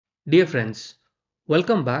Dear friends,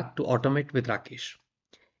 welcome back to Automate with Rakesh.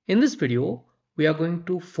 In this video, we are going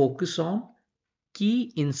to focus on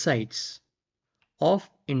key insights of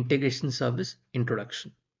integration service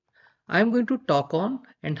introduction. I am going to talk on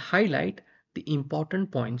and highlight the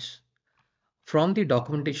important points from the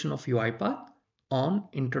documentation of UiPath on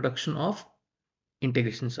introduction of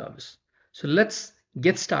integration service. So let's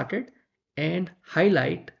get started and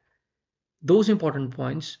highlight those important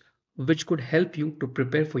points which could help you to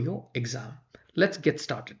prepare for your exam. Let's get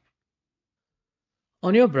started.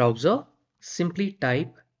 On your browser, simply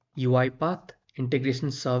type UiPath Integration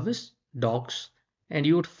Service docs and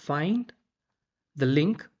you would find the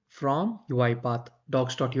link from UiPath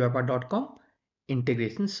docs.uipath.com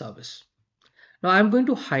integration service. Now I'm going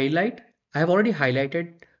to highlight, I have already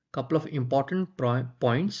highlighted a couple of important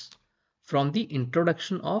points from the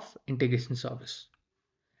introduction of integration service.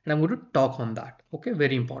 And I'm going to talk on that. Okay,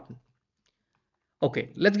 very important. Okay,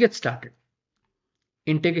 let's get started.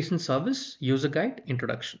 Integration service user guide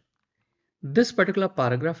introduction. This particular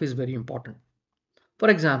paragraph is very important. For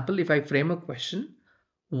example, if I frame a question,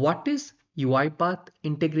 what is UiPath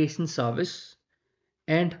Integration Service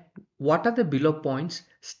and what are the below points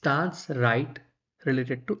stands right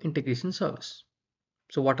related to integration service?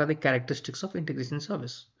 So what are the characteristics of integration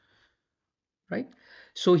service, right?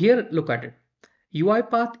 So here, look at it.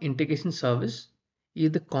 UiPath Integration Service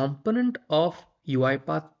is the component of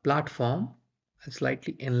UiPath platform. I'll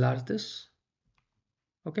slightly enlarge this.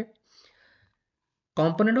 Okay.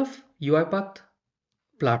 Component of UiPath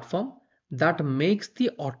platform that makes the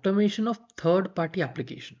automation of third-party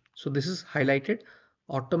application. So this is highlighted,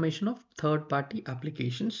 automation of third-party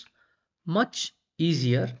applications much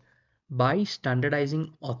easier by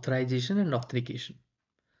standardizing authorization and authentication.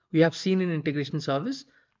 We have seen in integration service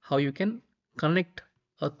how you can connect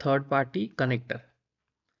a third-party connector,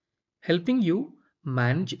 helping you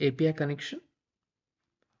manage API connection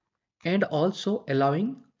and also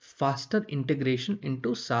allowing faster integration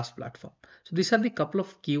into SaaS platform. So these are the couple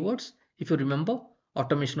of keywords. If you remember,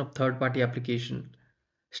 automation of third-party application,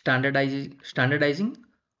 standardizing,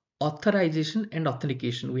 authorization and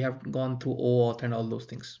authentication. We have gone through OAuth and all those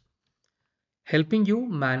things. Helping you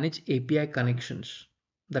manage API connections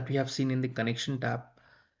that we have seen in the connection tab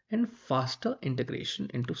and faster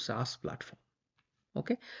integration into SaaS platform.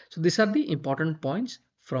 Okay, so these are the important points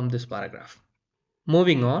from this paragraph.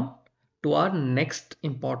 Moving on to our next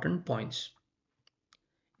important points.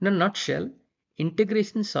 In a nutshell,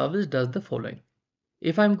 integration service does the following.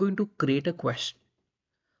 If I'm going to create a question,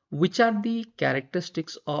 which are the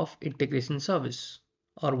characteristics of integration service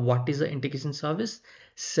or what is the integration service?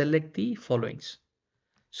 Select the followings.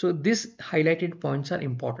 So these highlighted points are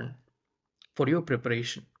important for your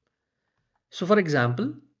preparation. So for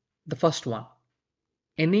example, the first one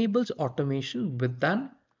enables automation with an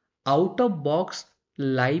out-of-box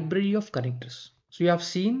library of connectors. So you have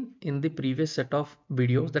seen in the previous set of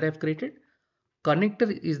videos that I've created,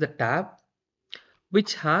 connector is the tab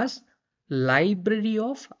which has library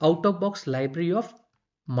of out-of-box library of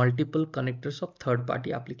multiple connectors of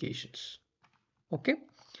third-party applications. Okay,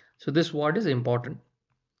 so this word is important,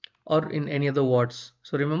 or in any other words.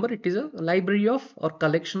 So remember, it is a library of or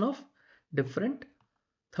collection of different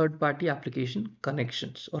third-party application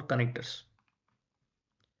connections or connectors.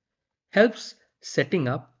 Helps setting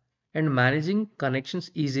up and managing connections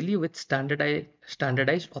easily with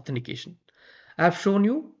standardized authentication. I have shown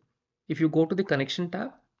you, if you go to the connection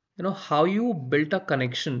tab, how you built a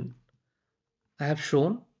connection. I have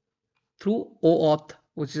shown through OAuth,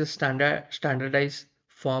 which is a standardized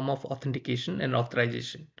form of authentication and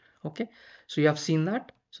authorization. Okay, so you have seen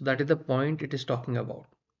that. So that is the point it is talking about.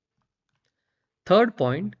 Third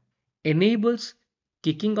point, enables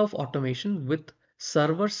kicking off automation with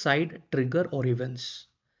server-side trigger or events.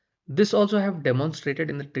 This also I have demonstrated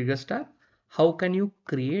in the triggers tab. How can you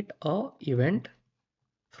create a event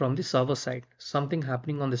from the server side? Something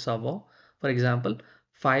happening on the server. For example,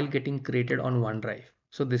 file getting created on OneDrive.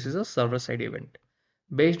 So this is a server-side event.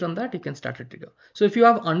 Based on that, you can start a trigger. So if you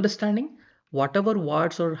have understanding, whatever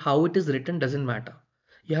words or how it is written doesn't matter.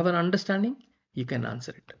 You have an understanding, you can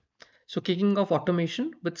answer it. So kicking off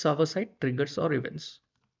automation with server-side triggers or events.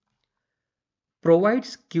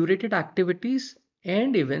 Provides curated activities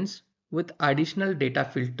and events with additional data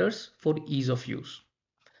filters for ease of use.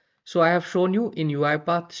 So I have shown you in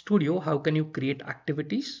UiPath Studio how can you create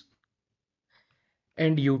activities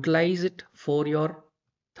and utilize it for your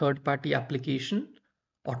third-party application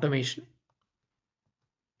automation.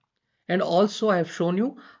 And also I have shown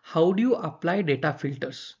you how do you apply data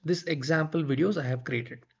filters. This example videos I have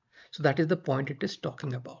created. So that is the point it is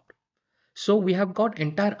talking about. So we have got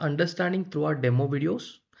entire understanding through our demo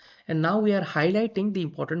videos. And now we are highlighting the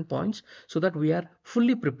important points so that we are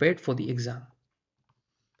fully prepared for the exam.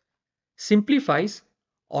 Simplifies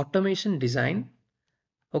automation design.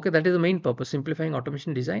 Okay, that is the main purpose, simplifying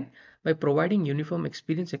automation design by providing uniform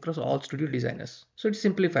experience across all studio designers. So it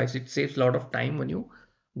simplifies, it saves a lot of time when you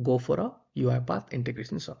go for a UiPath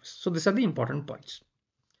integration service. So these are the important points.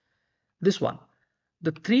 This one,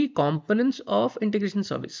 the three components of integration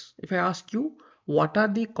service. If I ask you, what are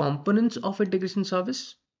the components of integration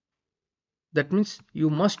service? That means you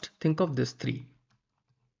must think of these three.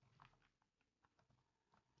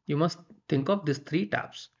 You must think of these three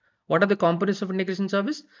tabs. What are the components of integration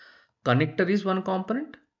service? Connector is one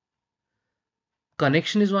component.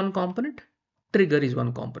 Connection is one component. Trigger is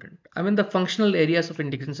one component. I mean, the functional areas of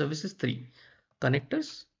integration service is three: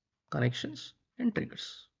 connectors, connections, and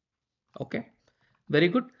triggers. Okay, very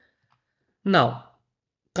good. Now,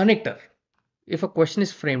 connector. If a question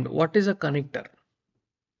is framed, what is a connector?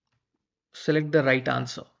 Select the right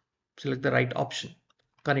answer. Select the right option.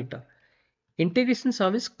 Connector. Integration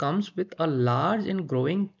service comes with a large and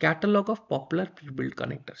growing catalog of popular pre-built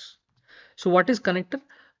connectors. So what is connector?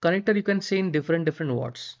 Connector you can say in different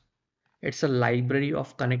words. It's a library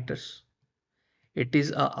of connectors. It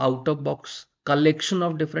is a out-of-box collection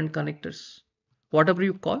of different connectors. Whatever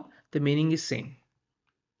you call, the meaning is same.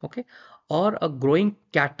 Okay, or a growing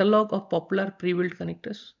catalog of popular pre-built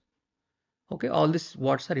connectors. Okay, all these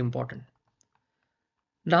words are important.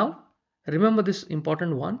 Now remember this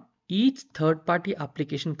important one. Each third-party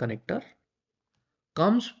application connector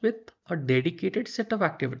comes with a dedicated set of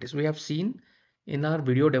activities. We have seen in our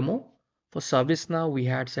video demo for ServiceNow we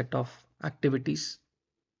had set of activities.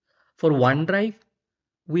 For OneDrive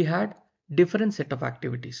we had different set of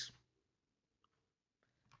activities.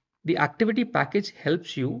 The activity package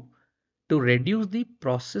helps you to reduce the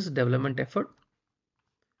process development effort.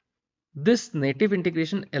 This native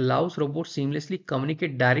integration allows robots seamlessly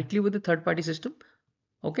communicate directly with the third-party system.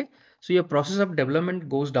 Okay, so your process of development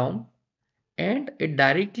goes down and it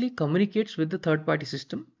directly communicates with the third-party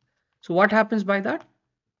system. So what happens by that?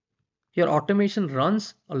 Your automation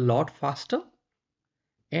runs a lot faster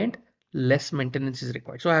and less maintenance is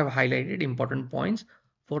required. So I have highlighted important points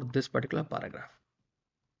for this particular paragraph.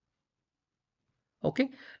 Okay,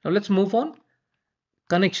 now let's move on.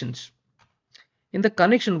 Connections. In the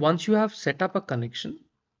connection, once you have set up a connection,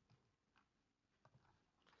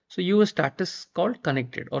 so your status called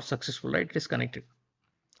connected or successful, right? It is connected.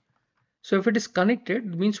 So if it is connected,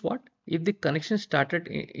 it means what? If the connection started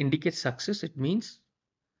indicates success, it means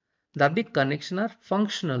that the connection are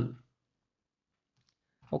functional.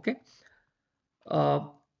 Okay.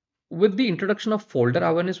 With the introduction of folder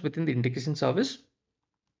awareness within the integration service,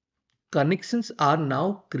 connections are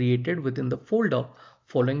now created within the folder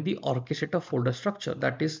following the orchestrator folder structure.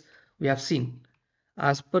 That is, we have seen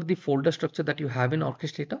as per the folder structure that you have in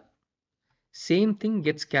orchestrator, same thing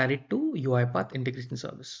gets carried to UiPath integration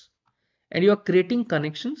service. And you are creating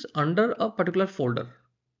connections under a particular folder.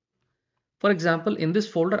 For example, in this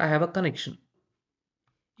folder, I have a connection.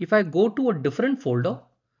 If I go to a different folder,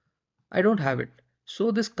 I don't have it.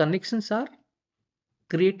 So these connections are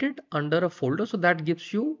created under a folder. So that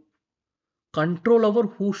gives you control over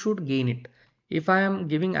who should gain it. If I am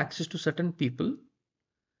giving access to certain people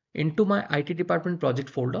into my IT department project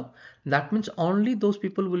folder, that means only those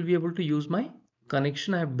people will be able to use my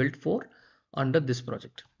connection I have built for under this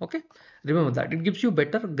project. Okay, remember that it gives you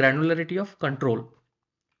better granularity of control.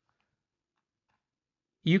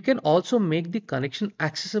 You can also make the connection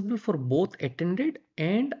accessible for both attended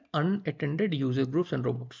and unattended user groups and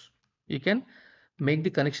robots. You can make the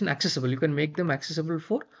connection accessible. You can make them accessible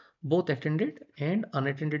for both attended and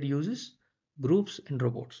unattended users, groups and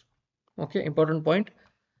robots. Okay, important point.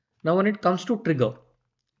 Now when it comes to trigger.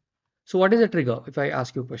 So what is a trigger? If I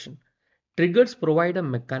ask you a question, triggers provide a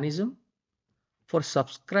mechanism for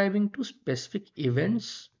subscribing to specific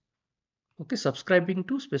events. Okay, subscribing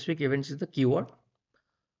to specific events is the keyword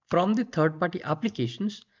from the third-party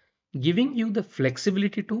applications, giving you the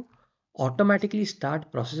flexibility to automatically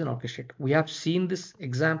start, process and orchestrate. We have seen this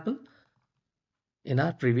example in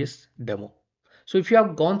our previous demo. So if you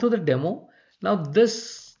have gone through the demo, now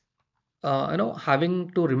this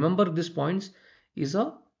having to remember these points is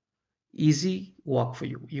a easy walk for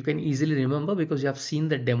you. You can easily remember because you have seen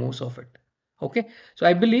the demos of it. Okay, so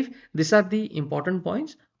I believe these are the important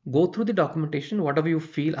points. Go through the documentation, whatever you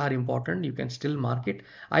feel are important, you can still mark it.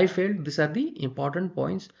 I felt these are the important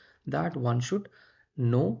points that one should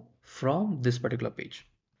know from this particular page.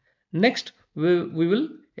 Next, we will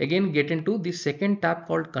again get into the second tab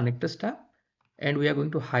called Connectors tab, and we are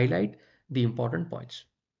going to highlight the important points.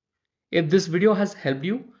 If this video has helped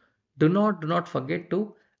you, do not forget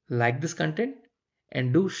to like this content,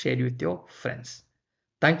 and do share it with your friends.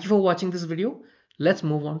 Thank you for watching this video. Let's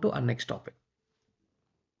move on to our next topic.